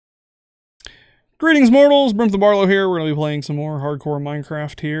Greetings, mortals. Brimthen here. We're going to be playing some more hardcore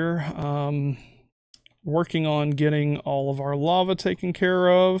Minecraft here. Working on getting all of our lava taken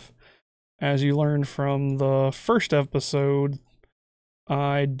care of. As you learned from the first episode,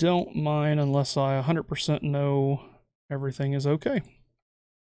 I don't mine unless I 100% know everything is okay.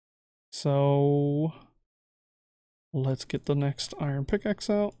 So let's get the next iron pickaxe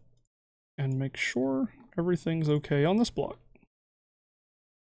out and make sure everything's okay on this block.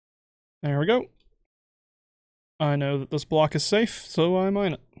 There we go. I know that this block is safe, so I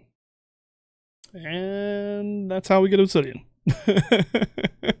mine it. And that's how we get obsidian.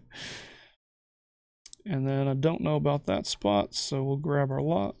 And then I don't know about that spot, so we'll grab our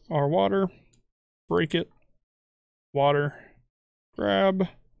water, break it, water, grab,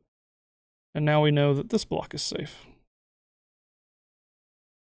 and now we know that this block is safe.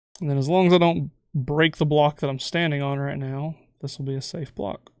 And then as long as I don't break the block that I'm standing on right now, this will be a safe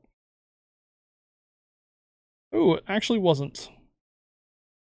block. Oh, it actually wasn't.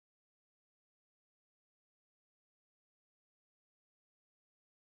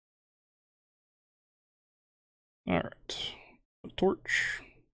 Alright, a torch.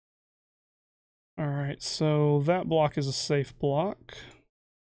 Alright, so that block is a safe block.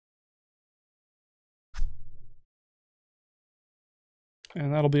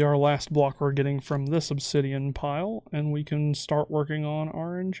 And that'll be our last block we're getting from this obsidian pile, and we can start working on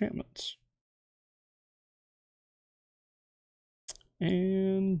our enchantments.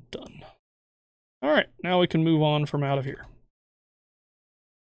 And done. Alright, now we can move on from out of here.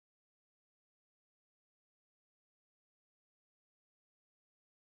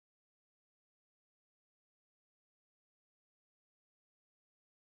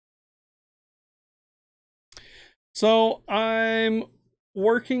 So I'm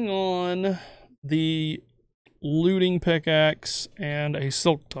working on the looting pickaxe and a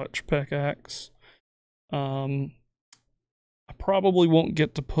silk touch pickaxe. I probably won't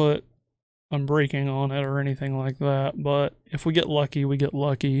get to put unbreaking on it or anything like that, but if we get lucky, we get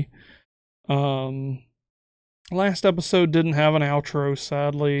lucky. Last episode didn't have an outro,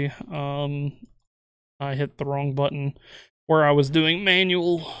 sadly. I hit the wrong button where I was doing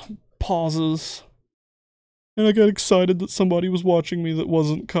manual pauses. And I got excited that somebody was watching me that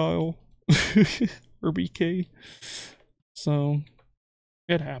wasn't Kyle or BK. So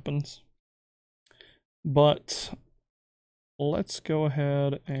it happens. But let's go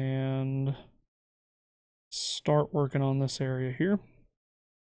ahead and start working on this area here.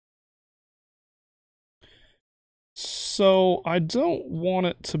 So I don't want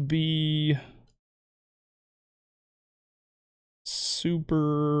it to be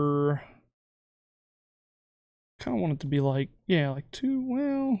super... kind of want it to be like, yeah, like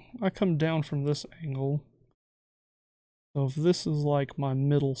well, I come down from this angle. So if this is like my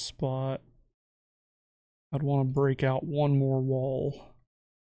middle spot, I'd want to break out one more wall.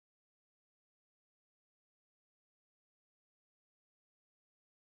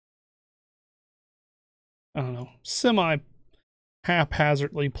 I don't know,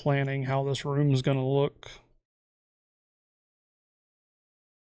 semi-haphazardly planning how this room is going to look.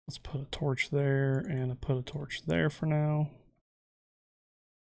 Let's put a torch there, and put a torch there for now.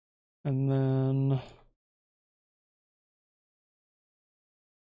 And then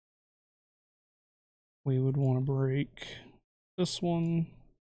we would want to break this one.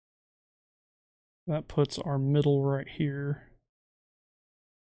 That puts our middle right here.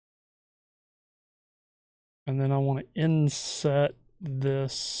 And then I want to inset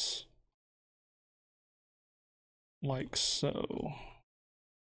this like so.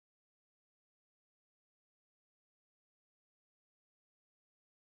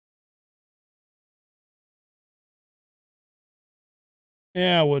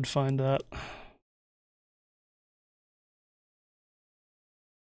 Yeah, I would find that.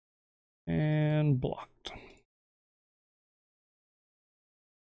 And blocked.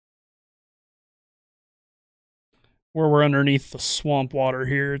 Where we're underneath the swamp water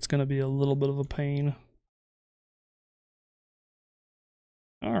here, it's going to be a little bit of a pain.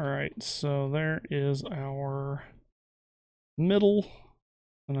 Alright, so there is our middle.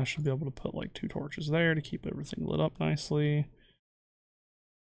 And I should be able to put like 2 torches there to keep everything lit up nicely.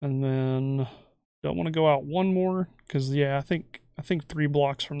 And then don't want to go out one more because yeah, I think 3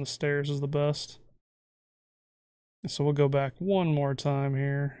 blocks from the stairs is the best. So we'll go back one more time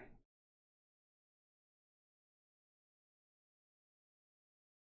here.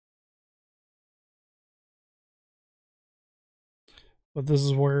 But this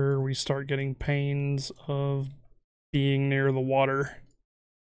is where we start getting pains of being near the water,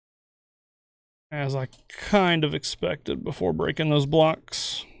 as I kind of expected before breaking those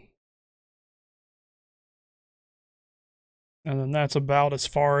blocks. And then that's about as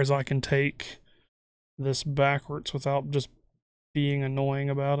far as I can take this backwards without just being annoying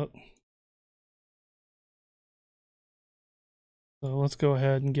about it. So let's go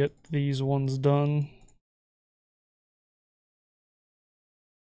ahead and get these ones done.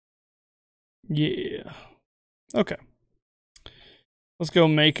 Yeah. Okay. Let's go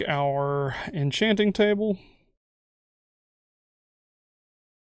make our enchanting table.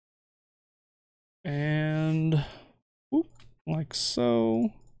 And whoop, like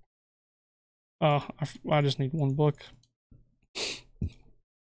so. I just need one book.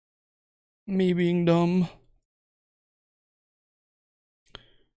 Me being dumb.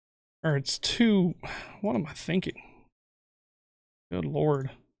 Or it's two. What am I thinking? Good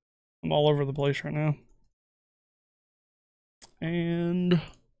lord. I'm all over the place right now. And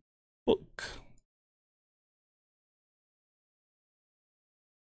book.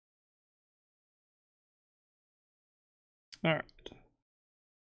 Alright.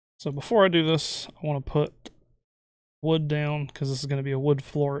 So before I do this, I want to put wood down because this is going to be a wood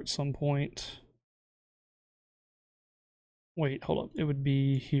floor at some point. Wait, hold up. It would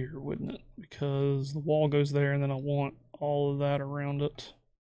be here, wouldn't it? Because the wall goes there and then I want all of that around it.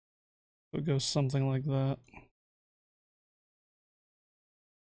 So it goes something like that.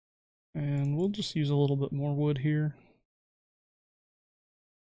 And we'll just use a little bit more wood here.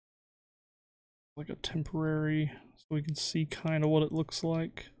 Like a temporary, so we can see kind of what it looks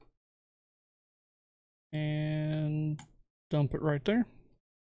like. And dump it right there.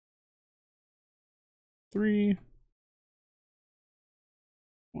 3.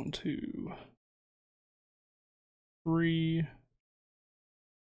 1, 2. 3.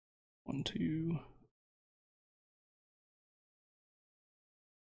 1, 2.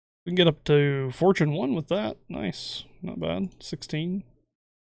 We can get up to Fortune 1 with that. Nice. Not bad. 16.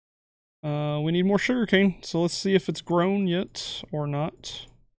 We need more sugarcane, so let's see if it's grown yet or not.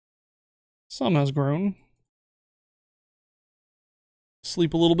 Some has grown.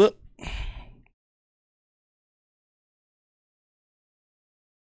 Sleep a little bit.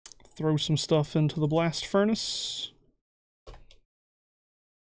 Throw some stuff into the blast furnace.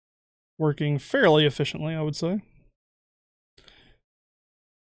 Working fairly efficiently, I would say.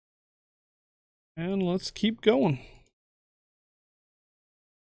 And let's keep going.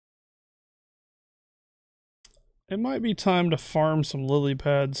 It might be time to farm some lily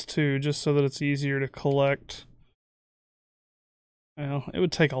pads too, just so that it's easier to collect. Well, it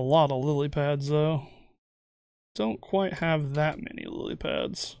would take a lot of lily pads though. Don't quite have that many lily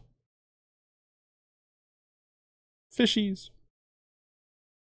pads. Fishies.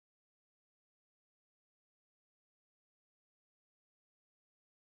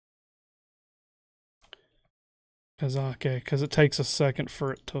 Because it takes a second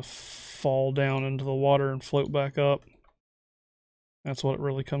for it to fall down into the water and float back up. That's what it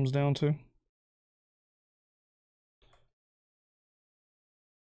really comes down to.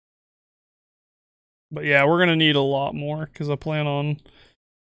 But yeah, we're going to need a lot more because I plan on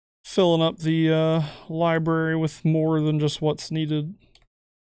filling up the library with more than just what's needed.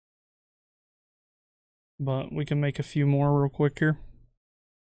 But we can make a few more real quick here.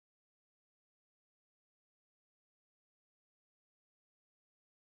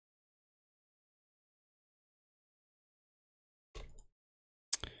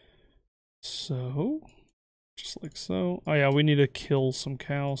 So, just like so. Oh yeah, we need to kill some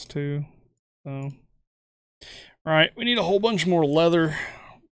cows too. So, alright, we need a whole bunch more leather.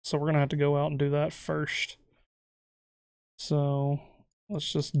 So we're going to have to go out and do that first. So,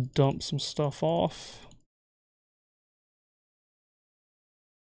 let's just dump some stuff off.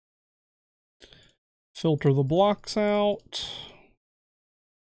 Filter the blocks out.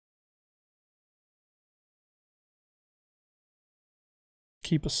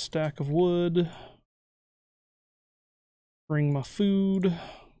 Keep a stack of wood. Bring my food.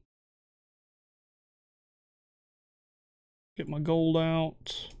 Get my gold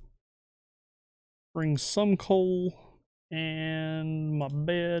out. Bring some coal. And my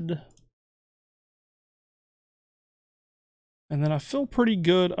bed. And then I feel pretty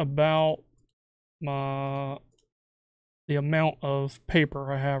good about the amount of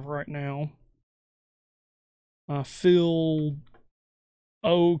paper I have right now. I feel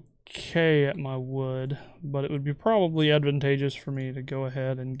okay at my wood, but it would be probably advantageous for me to go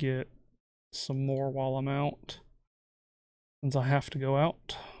ahead and get some more while I'm out, since I have to go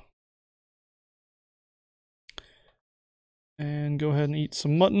out. And go ahead and eat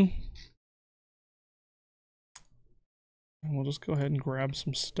some mutton. And we'll just go ahead and grab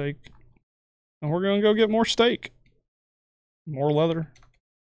some steak. And we're going to go get more steak. More leather.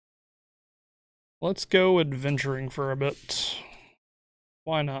 let's go adventuring for a bit.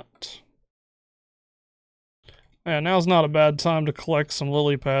 Why not? Yeah, now's not a bad time to collect some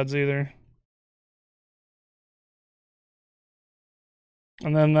lily pads either.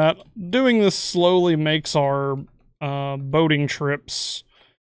 And then doing this slowly makes our boating trips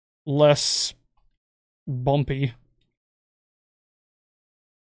less bumpy.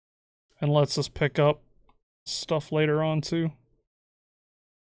 And lets us pick up stuff later on too.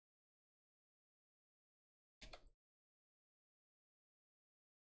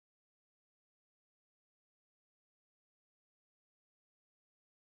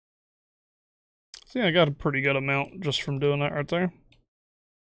 So yeah, I got a pretty good amount just from doing that right there.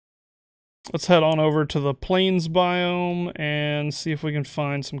 Let's head on over to the plains biome and see if we can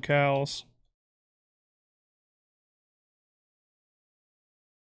find some cows.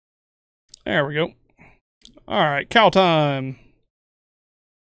 There we go. Alright, cow time.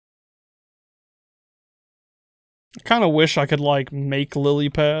 I kind of wish I could, like, make lily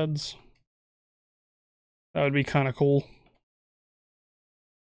pads. That would be kind of cool.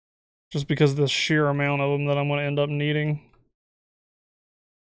 Just because of the sheer amount of them that I'm going to end up needing.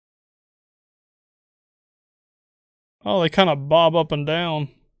 Oh, they kind of bob up and down.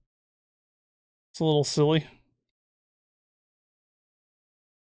 It's a little silly.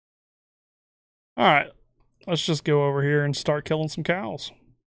 Alright, let's just go over here and start killing some cows.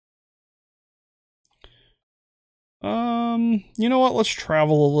 You know what? Let's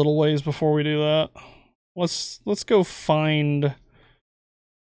travel a little ways before we do that. Let's go find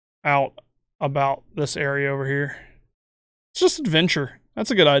out about this area over here. It's just adventure.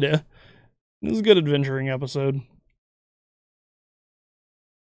 That's a good idea. This is a good adventuring episode.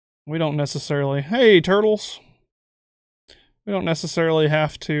 We don't necessarily... Hey, turtles! We don't necessarily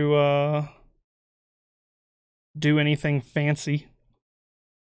have to, do anything fancy.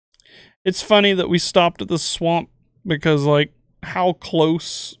 It's funny that we stopped at this swamp because, like, how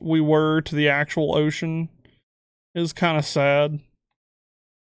close we were to the actual ocean is kind of sad.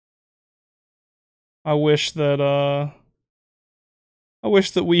 I wish that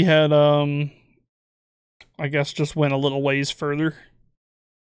we had, I guess just went a little ways further.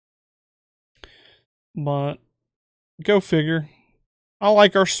 But, go figure. I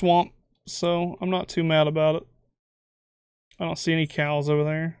like our swamp, so I'm not too mad about it. I don't see any cows over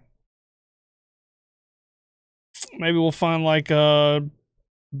there. Maybe we'll find, like, a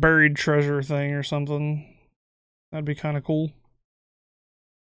buried treasure thing or something. That'd be kind of cool.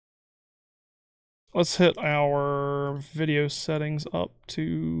 Let's hit our video settings up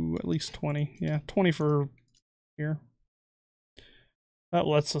to at least 20. Yeah, 20 for here. That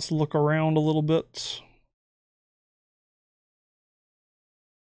lets us look around a little bit.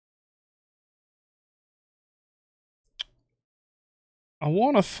 I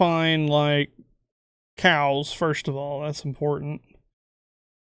want to find, like, cows, first of all. That's important.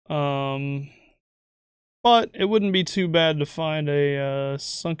 But it wouldn't be too bad to find a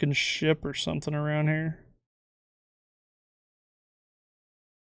sunken ship or something around here.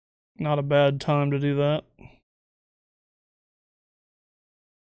 Not a bad time to do that.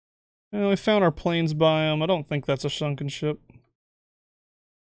 And we found our plains biome. I don't think that's a sunken ship.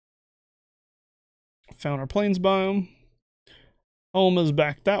 Found our plains biome. Home is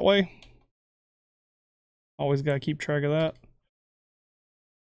back that way. Always gotta keep track of that.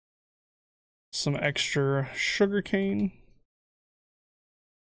 Some extra sugarcane.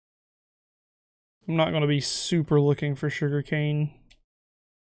 I'm not gonna be super looking for sugarcane,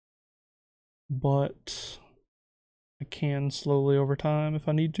 but I can slowly over time if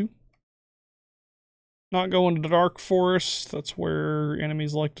I need to. Not going to the dark forest. That's where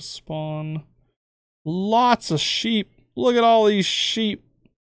enemies like to spawn. Lots of sheep. Look at all these sheep.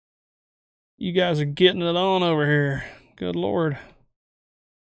 You guys are getting it on over here. Good lord.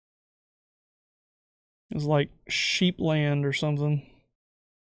 It's like sheep land or something.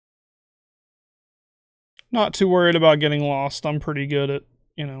 Not too worried about getting lost. I'm pretty good at,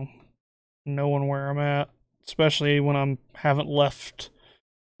 you know, knowing where I'm at. Especially when I haven't left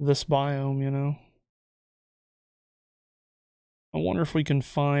this biome, you know. I wonder if we can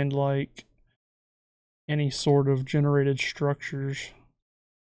find, like, any sort of generated structures.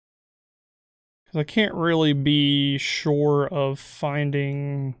 Because I can't really be sure of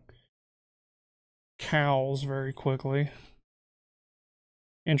finding cows very quickly.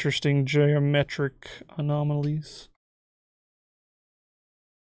 Interesting geometric anomalies.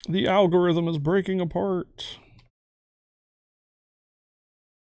 The algorithm is breaking apart.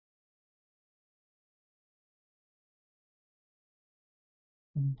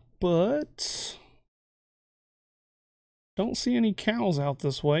 But Don't see any cows out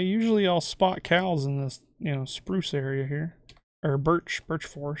this way. Usually I'll spot cows in this, spruce area here. Or birch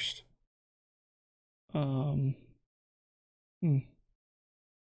forest. Hmm.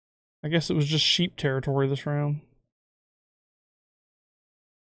 I guess it was just sheep territory this round.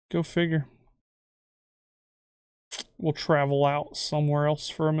 Go figure. We'll travel out somewhere else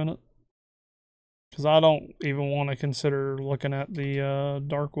for a minute. Because I don't even want to consider looking at the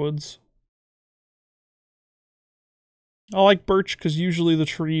dark woods. I like birch because usually the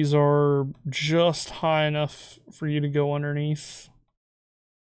trees are just high enough for you to go underneath.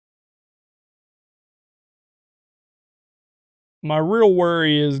 My real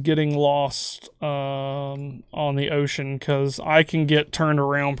worry is getting lost on the ocean because I can get turned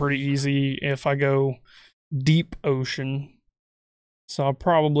around pretty easy if I go deep ocean. So I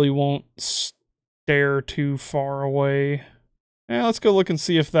probably won't stare too far away. Yeah, let's go look and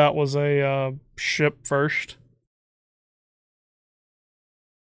see if that was a ship first.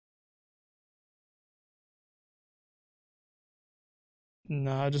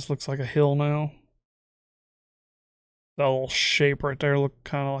 Nah, it just looks like a hill now. That little shape right there looked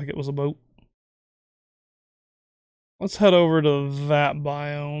kind of like it was a boat. Let's head over to that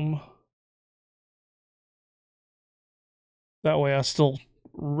biome. That way I still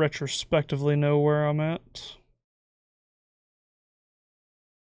retrospectively know where I'm at.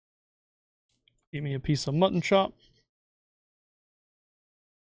 Give me a piece of mutton chop.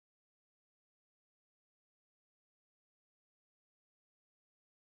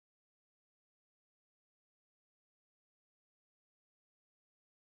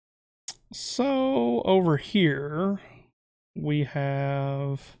 So over here we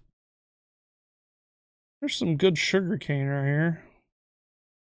have, there's some good sugar cane right here.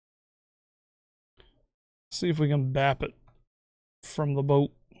 See if we can bap it from the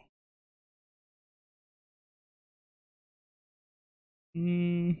boat.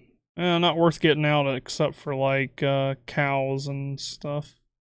 Not worth getting out except for like cows and stuff.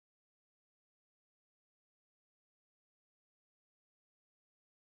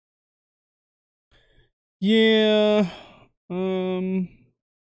 Yeah, not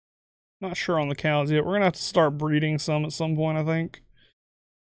sure on the cows yet. We're gonna have to start breeding some at some point, I think.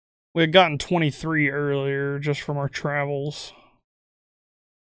 We had gotten 23 earlier just from our travels.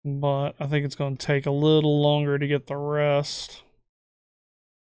 But I think it's going to take a little longer to get the rest.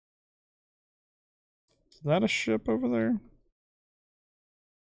 Is that a ship over there?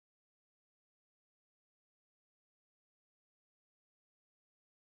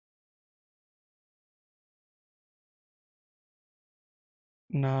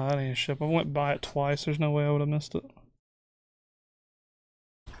 Nah, that ain't a ship. I went by it twice. There's no way I would have missed it.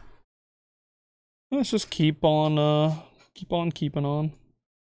 Let's just keep on keeping on.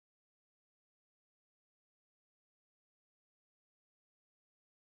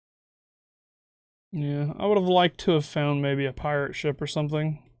 Yeah, I would have liked to have found maybe a pirate ship or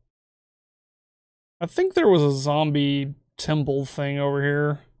something. I think there was a zombie temple thing over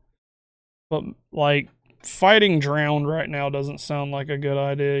here. But, like, fighting drowned right now doesn't sound like a good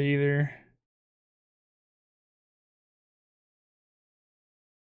idea either.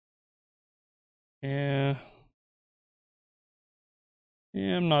 Yeah.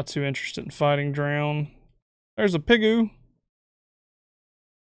 Yeah, I'm not too interested in fighting drown. There's a pigoo.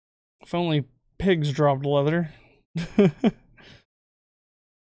 If only pigs dropped leather.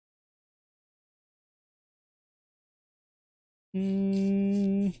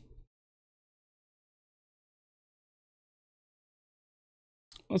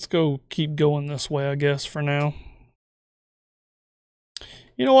 Let's go keep going this way, I guess, for now.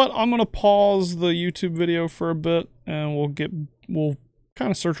 You know what? I'm gonna pause the YouTube video for a bit and we'll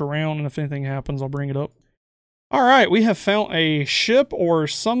kind of search around, and if anything happens, I'll bring it up. Alright, we have found a ship or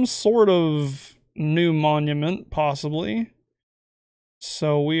some sort of new monument, possibly.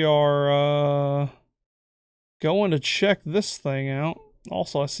 So we are going to check this thing out.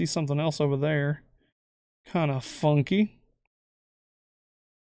 Also, I see something else over there. Kind of funky.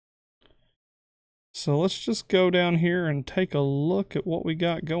 So let's just go down here and take a look at what we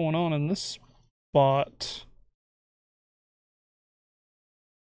got going on in this spot.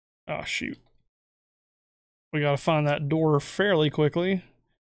 Oh, shoot. We gotta find that door fairly quickly.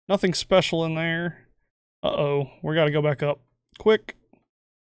 Nothing special in there. Uh-oh, we gotta go back up. Quick.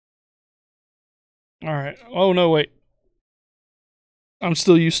 Alright. Oh, no, wait. I'm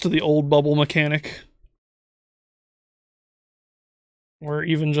still used to the old bubble mechanic, where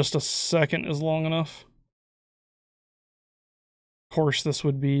even just a second is long enough. Of course, this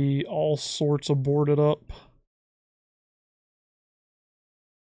would be all sorts of boarded up.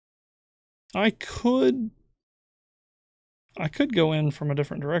 I could I could go in from a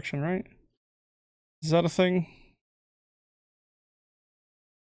different direction, right? Is that a thing?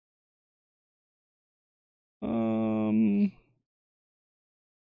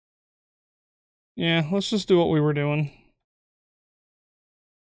 Yeah, let's just do what we were doing.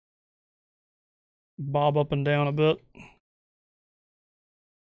 Bob up and down a bit.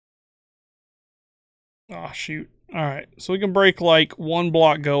 Ah, shoot. Alright, so we can break like one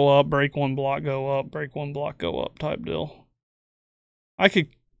block, go up, break one block, go up, break one block, go up type deal. I could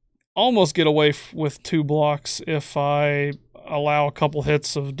almost get away with 2 blocks if I allow a couple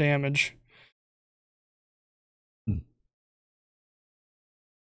hits of damage.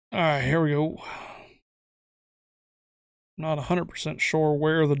 Alright, here we go. Not 100% sure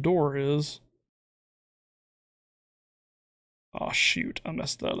where the door is. Oh shoot, I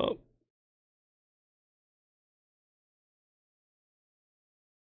messed that up.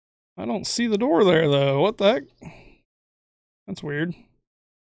 I don't see the door there though. What the heck? That's weird.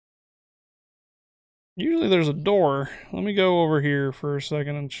 Usually there's a door. Let me go over here for a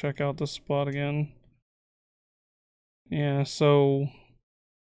second and check out this spot again. Yeah, so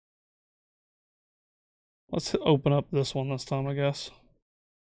let's open up this one this time, I guess.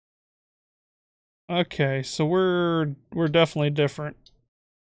 Okay, so we're definitely different.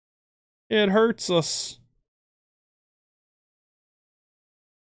 It hurts us.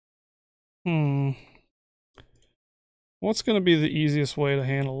 What's going to be the easiest way to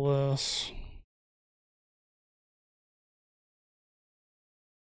handle this?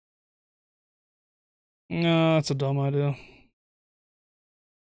 No, that's a dumb idea.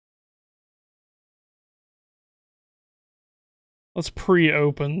 Let's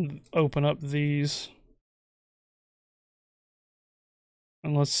open up these.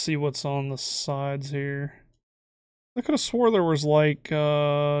 And let's see what's on the sides here. I could have swore there was like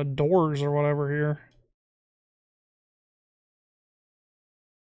doors or whatever here.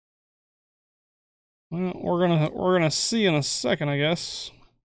 Well, we're gonna see in a second, I guess.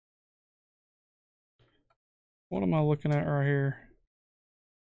 What am I looking at right here?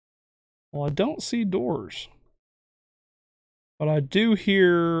 Well, I don't see doors. But I do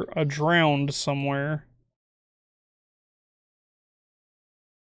hear a drowned somewhere.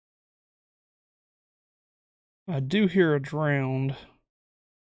 I do hear a drowned.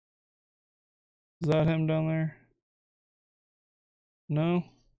 Is that him down there? No?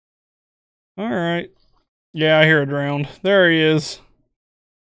 Alright. Yeah, I hear a drowned. There he is.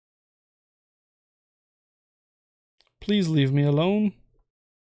 Please leave me alone.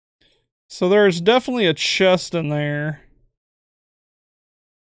 So there's definitely a chest in there.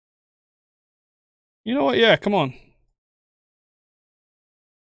 You know what? Yeah, come on.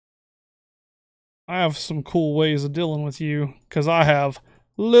 I have some cool ways of dealing with you, because I have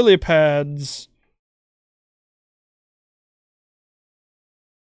lily pads.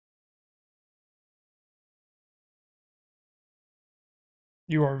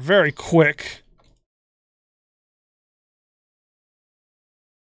 You are very quick.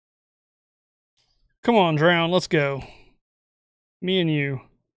 Come on, drown, let's go. Me and you.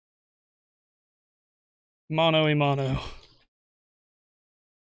 Mano a mano.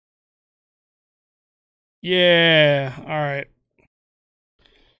 Yeah, alright.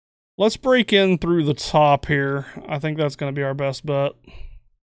 Let's break in through the top here. I think that's going to be our best bet.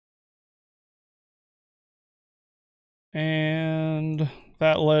 And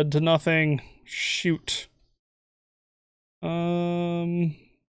that led to nothing. Shoot. Let's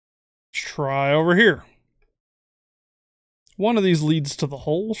try over here. One of these leads to the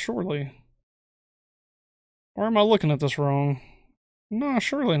hole, surely. Or am I looking at this wrong? No,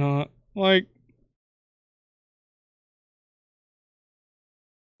 surely not. Like,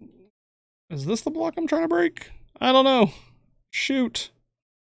 is this the block I'm trying to break? I don't know. Shoot.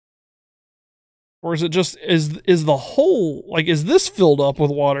 Or is it just, is the hole, like, is this filled up with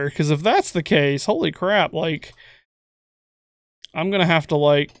water? Because if that's the case, holy crap, like, I'm gonna have to,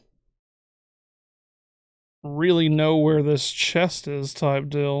 like, really know where this chest is type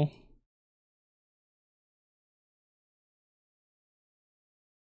deal.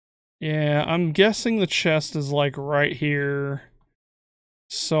 Yeah, I'm guessing the chest is like right here.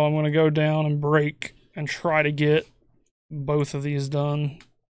 So I'm gonna go down and break and try to get both of these done.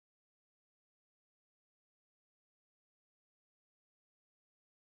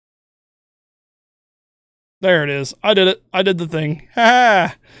 There it is. I did it. I did the thing.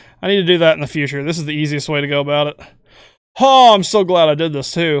 Ha! I need to do that in the future. This is the easiest way to go about it. Oh, I'm so glad I did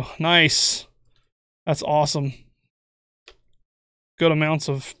this too. Nice. That's awesome. Good amounts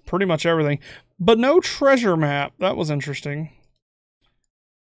of pretty much everything. But no treasure map. That was interesting.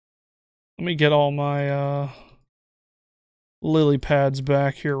 Let me get all my lily pads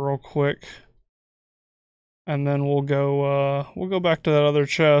back here real quick. And then we'll go back to that other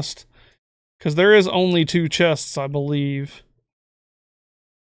chest. Because there is only 2 chests, I believe.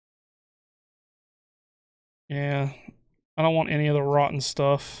 Yeah. I don't want any of the rotten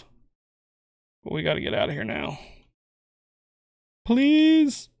stuff. But we gotta get out of here now.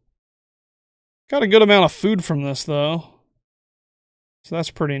 Please! Got a good amount of food from this, though. So that's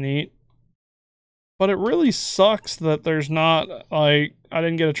pretty neat. But it really sucks that there's not, like, I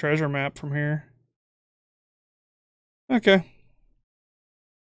didn't get a treasure map from here. Okay.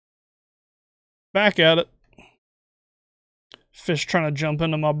 Back at it. Fish trying to jump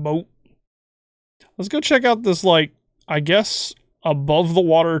into my boat. Let's go check out this, like, I guess, above the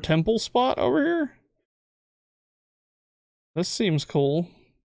water temple spot over here. This seems cool.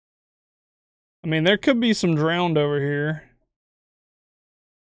 I mean, there could be some drowned over here.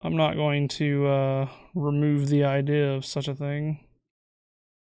 I'm not going to remove the idea of such a thing.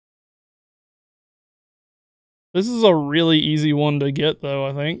 This is a really easy one to get, though,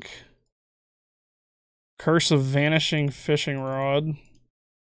 I think. Curse of Vanishing Fishing Rod.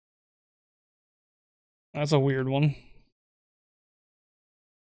 That's a weird one.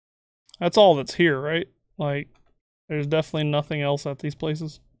 That's all that's here, right? Like, there's definitely nothing else at these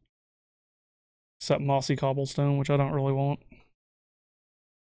places. Except mossy cobblestone, which I don't really want.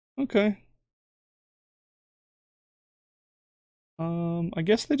 Okay. I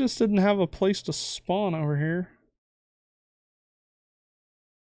guess they just didn't have a place to spawn over here.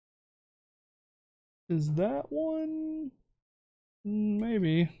 Is that one?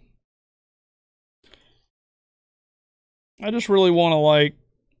 Maybe. I just really want to, like,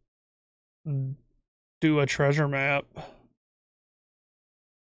 do a treasure map.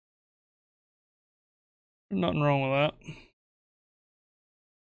 Nothing wrong with that.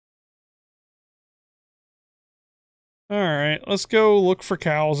 Alright, let's go look for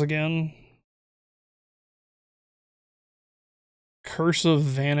cows again. Curse of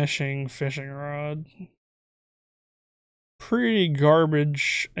Vanishing Fishing Rod. Pretty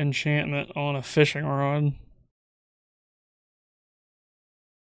garbage enchantment on a fishing rod.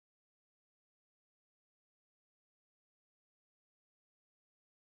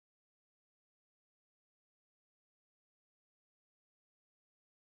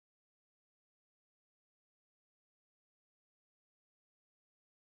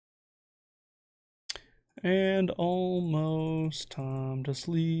 And almost time to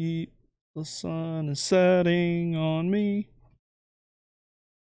sleep. The sun is setting on me.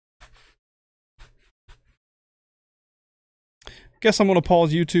 Guess I'm going to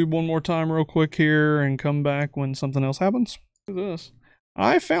pause YouTube one more time real quick here and come back when something else happens. Look at this.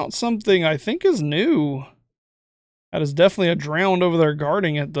 I found something I think is new. That is definitely a drowned over there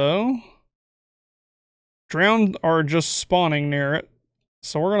guarding it, though. Drowned are just spawning near it.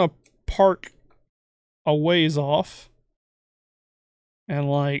 So we're going to park a ways off and,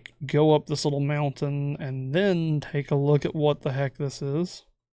 like, go up this little mountain and then take a look at what the heck this is.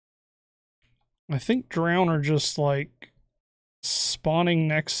 I think drown are just, like, spawning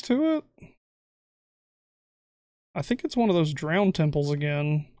next to it. I think it's one of those drown temples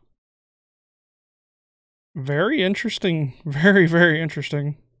again. Very interesting. Very, very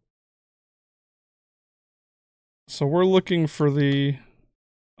interesting. So we're looking for the...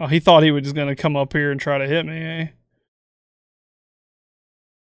 Oh, he thought he was going to come up here and try to hit me, eh?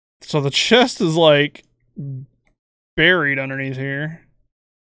 So the chest is, like, buried underneath here.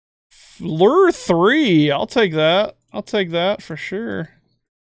 Lure 3! I'll take that. I'll take that for sure.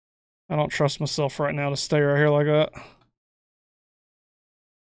 I don't trust myself right now to stay right here like that.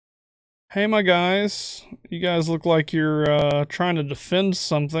 Hey, my guys. You guys look like you're trying to defend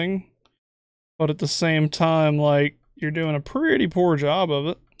something. But at the same time, like, you're doing a pretty poor job of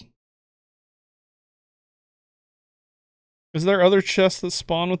it. Is there other chests that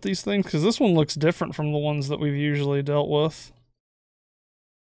spawn with these things? Because this one looks different from the ones that we've usually dealt with.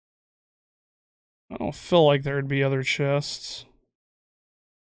 I don't feel like there'd be other chests.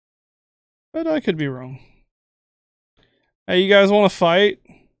 But I could be wrong. Hey, you guys want to fight?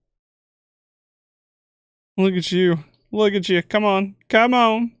 Look at you. Look at you. Come on. Come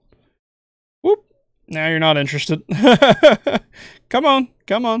on. Whoop. Now you're not interested. Come on.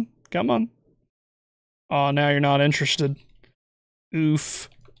 Come on. Come on. Oh, now you're not interested. Oof.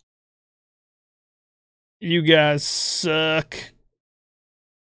 You guys suck.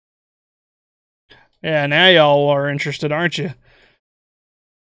 Yeah, now y'all are interested, aren't you?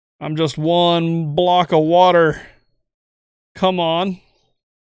 I'm just one block of water. Come on.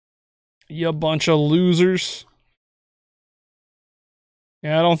 You bunch of losers.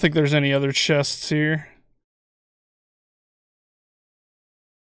 Yeah, I don't think there's any other chests here.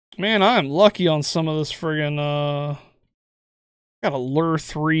 Man, I'm lucky on some of this friggin', got a Lure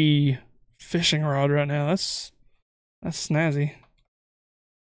 3 fishing rod right now. That's snazzy.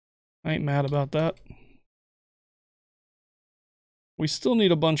 I ain't mad about that. We still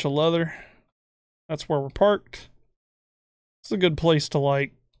need a bunch of leather. That's where we're parked. It's a good place to,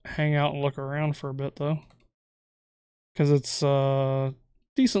 like, hang out and look around for a bit, though. Because it's a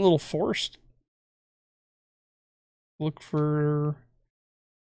decent little forest. Look for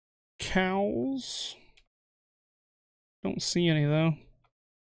cows. Don't see any, though.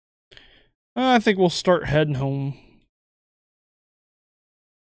 I think we'll start heading home.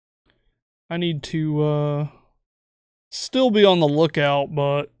 I need to still be on the lookout,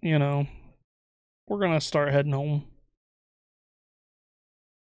 but, you know, we're gonna start heading home.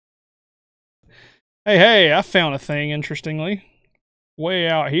 Hey, I found a thing, interestingly. Way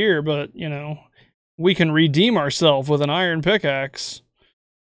out here, but, you know, we can redeem ourselves with an iron pickaxe.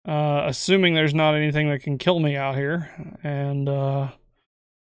 Assuming there's not anything that can kill me out here. And,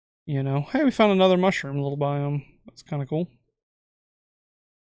 you know, hey, we found another mushroom little biome. That's kind of cool.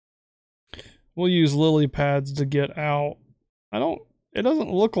 We'll use lily pads to get out. It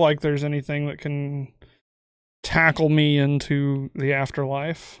doesn't look like there's anything that can tackle me into the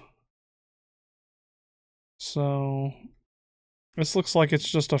afterlife. So, this looks like it's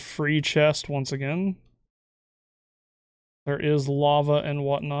just a free chest once again. There is lava and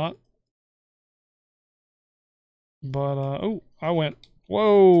whatnot. But, oh, I went,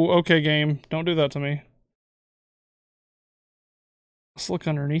 whoa, okay game, don't do that to me. Let's look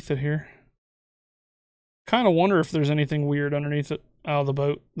underneath it here. Kind of wonder if there's anything weird underneath it. Oh, the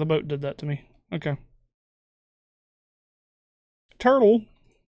boat. The boat did that to me. Okay. Turtle.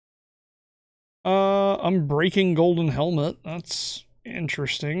 Unbreaking golden helmet. That's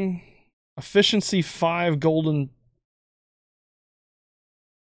interesting. Efficiency 5 golden.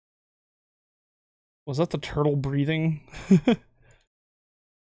 Was that the turtle breathing?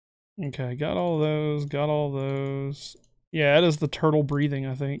 Okay, got all those, got all those. Yeah, it is the turtle breathing,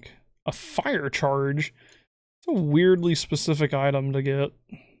 I think. A fire charge. It's a weirdly specific item to get.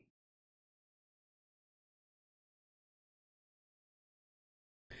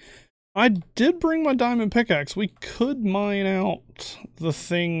 I did bring my diamond pickaxe. We could mine out the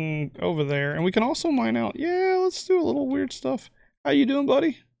thing over there. And we can also mine out... Yeah, let's do a little weird stuff. How you doing,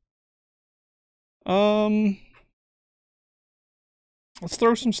 buddy? Let's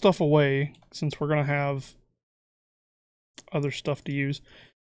throw some stuff away, since we're going to have other stuff to use.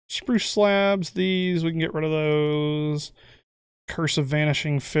 Spruce slabs, these, we can get rid of those. Curse of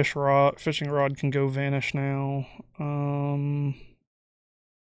Vanishing fishing rod can go vanish now.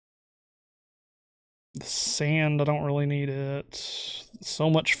 The sand, I don't really need it. So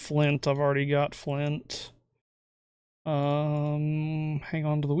much flint, I've already got flint. Hang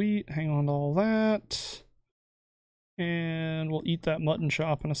on to the wheat, hang on to all that. And we'll eat that mutton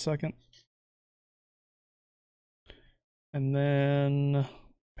chop in a second. And then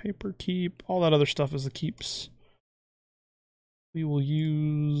paper keep, all that other stuff is the keeps. We will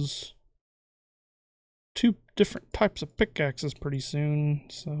use 2 different types of pickaxes pretty soon,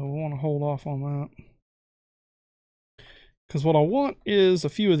 so we want to hold off on that. Because what I want is a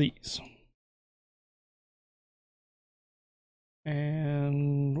few of these.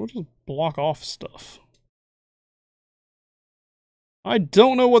 And we'll just block off stuff. I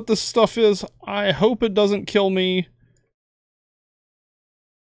don't know what this stuff is. I hope it doesn't kill me.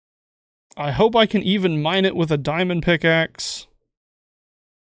 I hope I can even mine it with a diamond pickaxe.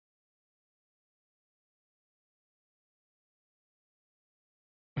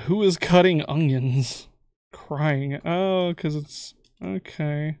 Who is cutting onions? Crying. Oh, because it's...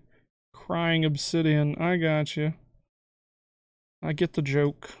 Okay. Crying obsidian. I got you. I get the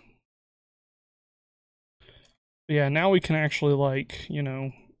joke. Yeah, now we can actually, like, you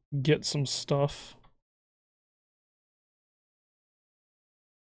know, get some stuff.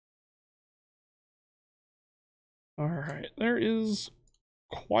 Alright, there is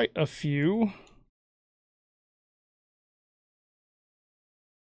quite a few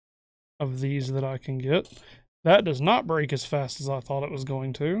of these that I can get. That does not break as fast as I thought it was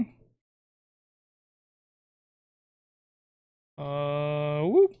going to.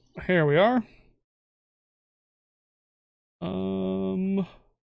 Whoop, here we are.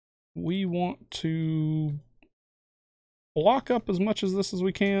 We want to block up as much of this as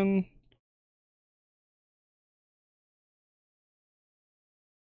we can.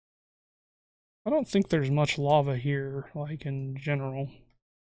 I don't think there's much lava here, like in general.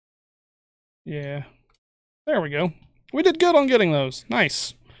 Yeah. There we go. We did good on getting those.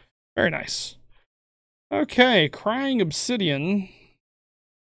 Nice. Very nice. Okay, crying obsidian.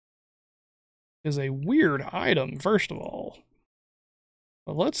 is a weird item, first of all.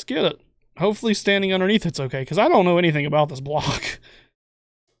 But let's get it. Hopefully standing underneath it's okay, because I don't know anything about this block.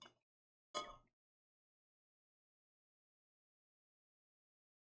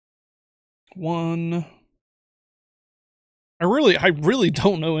 One. I really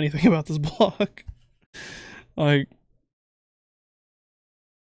don't know anything about this block. Like,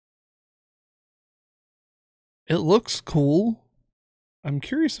 it looks cool. I'm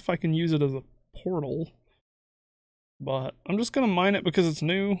curious if I can use it as a portal. But I'm just going to mine it because it's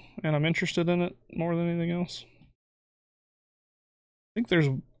new and I'm interested in it more than anything else. I think there's...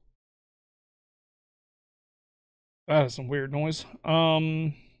 That is some weird noise.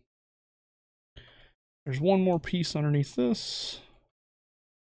 There's one more piece underneath this.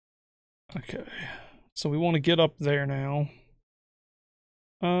 Okay. So we want to get up there now.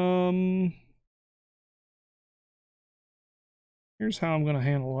 Here's how I'm going to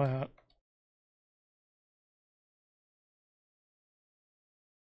handle that.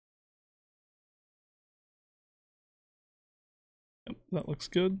 Yep, that looks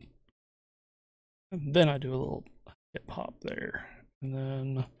good. And then I do a little hip hop there. And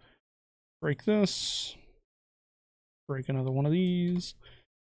then break this. Break another one of these.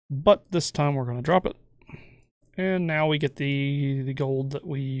 But this time we're going to drop it. And now we get the gold that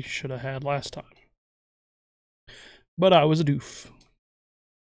we should have had last time. But I was a doof.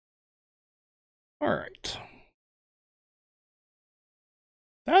 Alright.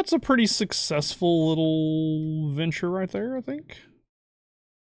 That's a pretty successful little venture right there, I think.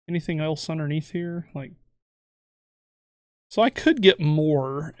 Anything else underneath here? Like, so I could get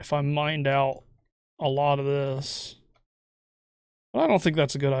more if I mined out a lot of this. But I don't think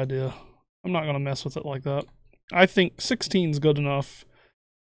that's a good idea. I'm not going to mess with it like that. I think 16 is good enough.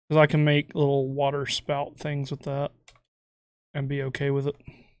 Because I can make little water spout things with that. And be okay with it.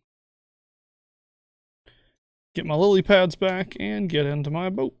 Get my lily pads back and get into my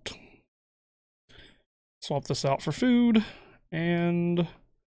boat. Swap this out for food. And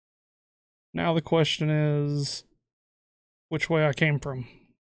now the question is which way I came from.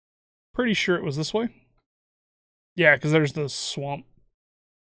 Pretty sure it was this way. Yeah, because there's the swamp.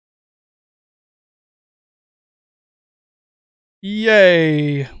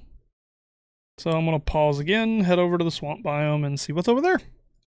 Yay! So I'm going to pause again, head over to the swamp biome, and see what's over there.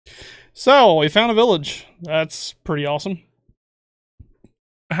 So, we found a village. That's pretty awesome.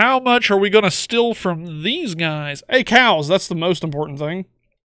 How much are we going to steal from these guys? Hey, cows, that's the most important thing.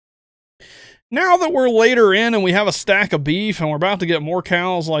 Now that we're later in and we have a stack of beef and we're about to get more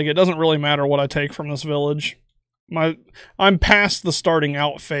cows, like, it doesn't really matter what I take from this village. I'm past the starting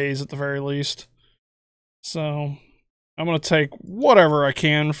out phase at the very least. So, I'm going to take whatever I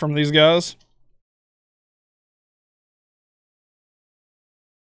can from these guys.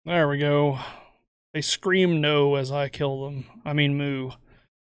 There we go. They scream no as I kill them. I mean moo.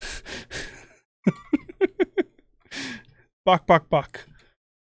 Bok, bok, bok.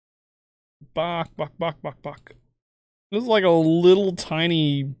 Bok, bok, bok, bok, bok. This is like a little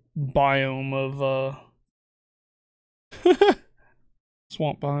tiny biome of,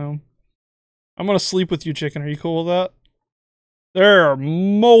 swamp biome. I'm gonna sleep with you, chicken. Are you cool with that? There are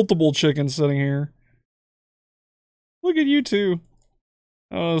multiple chickens sitting here. Look at you two.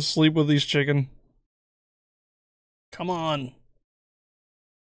 I'll sleep with these chicken. Come on.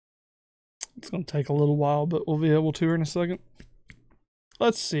 It's gonna take a little while, but we'll be able to in a second.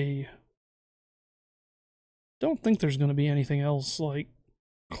 Let's see. Don't think there's gonna be anything else, like,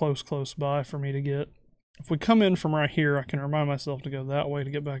 close by for me to get. If we come in from right here, I can remind myself to go that way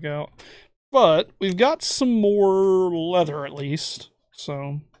to get back out. But we've got some more leather at least,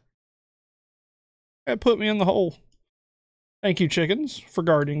 so that put me in the hole. Thank you, chickens, for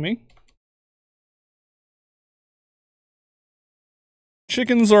guarding me.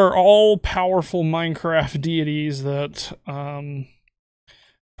 Chickens are all powerful Minecraft deities that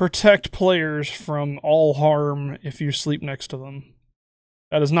protect players from all harm if you sleep next to them.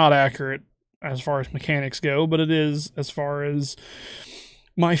 That is not accurate as far as mechanics go, but it is as far as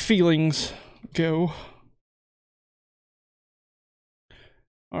my feelings go.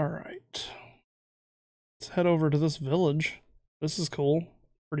 Alright. Let's head over to this village. This is cool.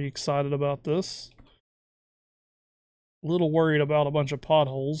 Pretty excited about this. A little worried about a bunch of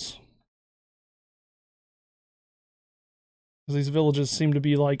potholes. These villages seem to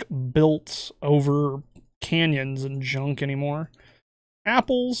be like built over canyons and junk anymore.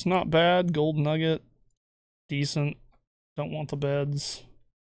 Apples, not bad. Gold nugget, decent. Don't want the beds.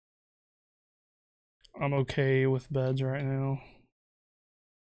 I'm okay with beds right now.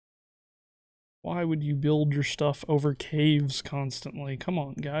 Why would you build your stuff over caves constantly? Come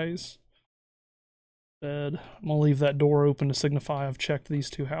on, guys. bed. I'm gonna leave that door open to signify I've checked these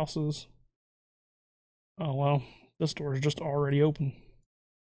two houses. Oh well, this door is just already open.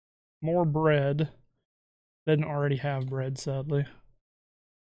 More bread. Didn't already have bread, sadly.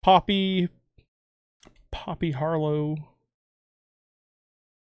 Poppy Harlow.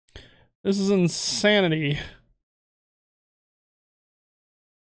 This is insanity.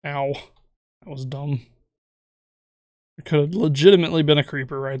 Ow. That was dumb. It could have legitimately been a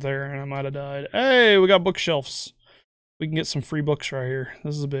creeper right there, and I might have died. Hey, we got bookshelves. We can get some free books right here.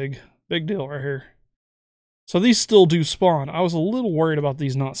 This is a big deal right here. So these still do spawn. I was a little worried about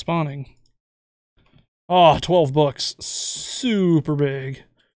these not spawning. Oh, 12 books. Super big.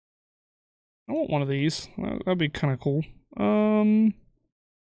 I want one of these. That'd be kind of cool.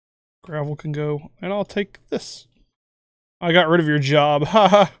 Gravel can go, and I'll take this. I got rid of your job.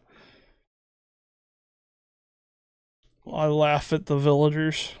 Haha. I laugh at the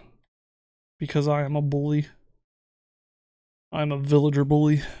villagers because I am a bully. I'm a villager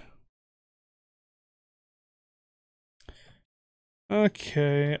bully.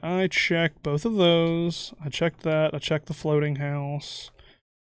 Okay, I checked both of those. I checked that. I checked the floating house.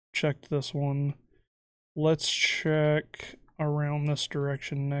 Checked this one. Let's check around this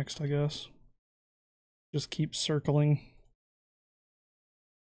direction next, I guess. Just keep circling.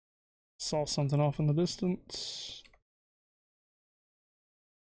 Saw something off in the distance.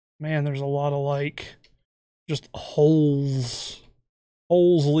 Man, there's a lot of, like, just holes.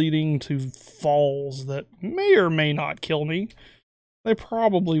 Holes leading to falls that may or may not kill me. They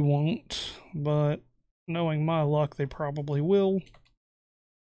probably won't, but knowing my luck, they probably will.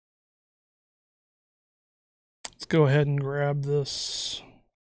 Let's go ahead and grab this.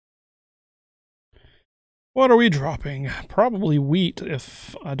 What are we dropping? Probably wheat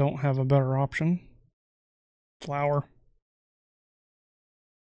if I don't have a better option. Flour.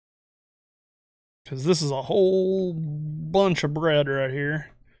 Because this is a whole bunch of bread right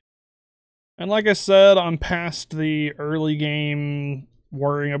here. And like I said, I'm past the early game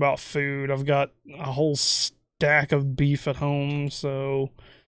worrying about food. I've got a whole stack of beef at home, so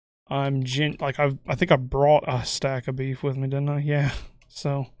I'm I think I brought a stack of beef with me, didn't I? Yeah.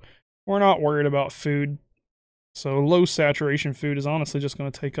 So we're not worried about food. So low saturation food is honestly just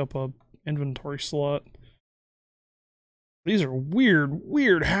going to take up a inventory slot. These are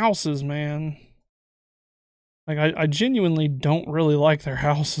weird houses, man. Like I genuinely don't really like their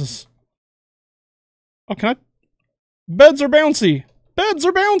houses. Oh, can I? Beds are bouncy! Beds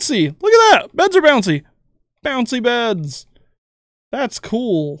are bouncy! Look at that! Beds are bouncy! Bouncy beds! That's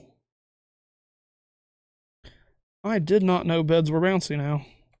cool. I did not know beds were bouncy now.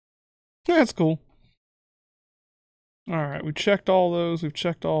 That's cool. Alright, we checked all those. We've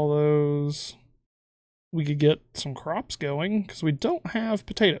checked all those. We could get some crops going, because we don't have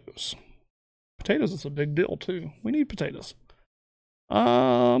potatoes. Potatoes is a big deal, too. We need potatoes.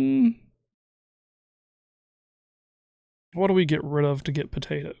 What do we get rid of to get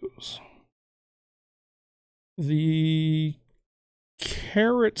potatoes? The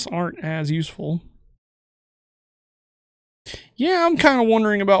carrots aren't as useful. Yeah, I'm kind of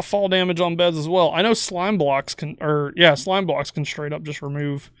wondering about fall damage on beds as well. I know slime blocks can, slime blocks can straight up just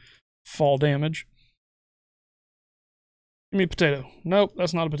remove fall damage. Give me a potato. Nope,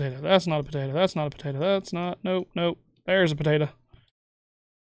 that's not a potato. That's not a potato. That's not a potato. That's not, nope. There's a potato.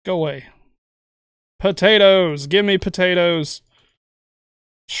 Go away. Potatoes! Give me potatoes!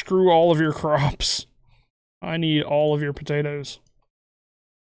 Screw all of your crops. I need all of your potatoes.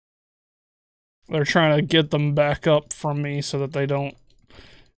 They're trying to get them back up from me so that they don't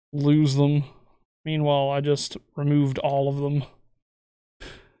lose them. Meanwhile, I just removed all of them.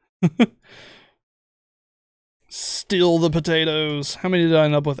 Steal the potatoes. How many did I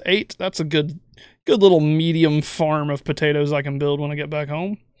end up with? 8? That's a good little medium farm of potatoes I can build when I get back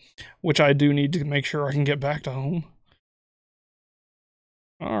home. Which I do need to make sure I can get back to home.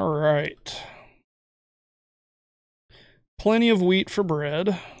 Alright. Plenty of wheat for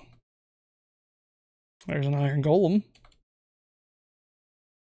bread. There's an iron golem.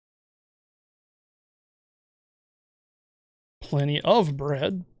 Plenty of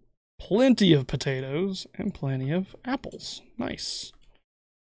bread. Plenty of potatoes. And plenty of apples. Nice.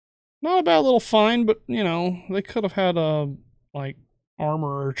 Not a bad little find, but, you know, they could have had a, like,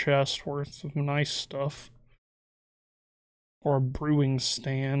 armor chest worth of nice stuff. Or a brewing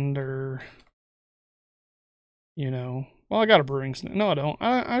stand, or, you know. Well, I got a brewing stand. No, I don't.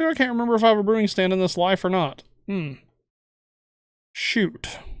 I can't remember if I have a brewing stand in this life or not.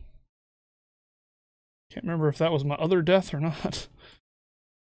 Shoot. Can't remember if that was my other death or not.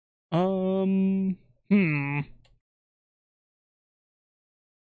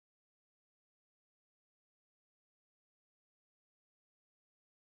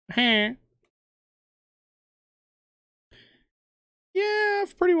 Yeah,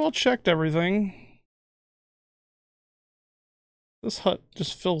 I've pretty well checked everything. This hut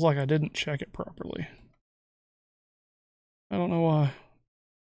just feels like I didn't check it properly. I don't know why.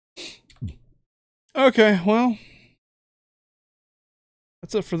 Okay, well,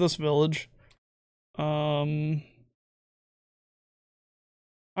 that's it for this village. I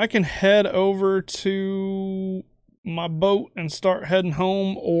can head over to my boat and start heading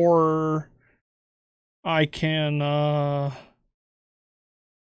home, or I can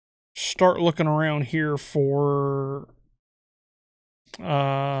start looking around here for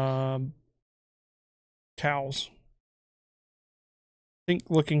cows. I think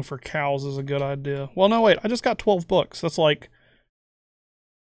looking for cows is a good idea. Well, no, wait, I just got 12 books. That's like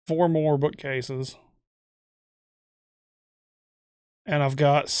 4 more bookcases. And I've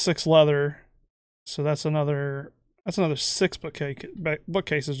got 6 leather. So that's another 6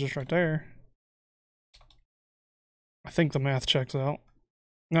 bookcases just right there. I think the math checks out.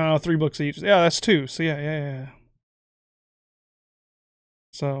 No, 3 books each. Yeah, that's 2. So yeah.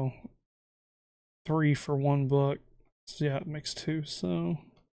 So 3 for 1 book. So yeah, it makes 2. So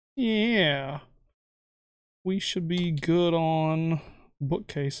yeah, we should be good on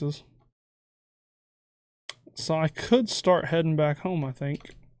bookcases. So I could start heading back home, I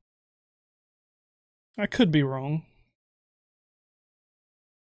think. I could be wrong.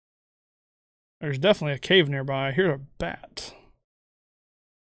 There's definitely a cave nearby. I hear a bat.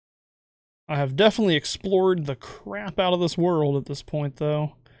 I have definitely explored the crap out of this world at this point,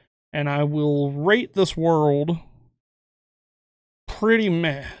 though. And I will rate this world pretty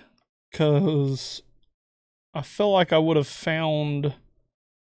meh. Because I feel like I would have found...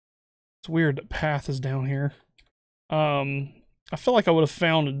 It's weird that path is down here. I feel like I would have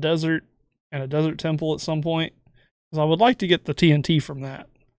found a desert and a desert temple at some point. Because I would like to get the TNT from that.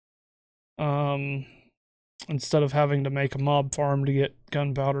 Instead of having to make a mob farm to get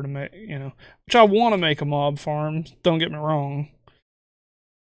gunpowder to make, you know. Which I want to make a mob farm, don't get me wrong.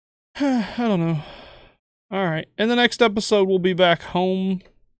 I don't know. Alright, in the next episode we'll be back home.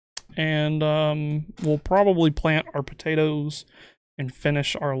 And we'll probably plant our potatoes and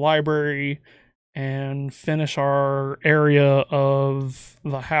finish our library and finish our area of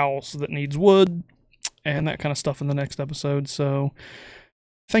the house that needs wood and that kind of stuff in the next episode. So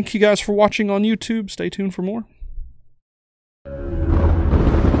thank you guys for watching on YouTube. Stay tuned for more.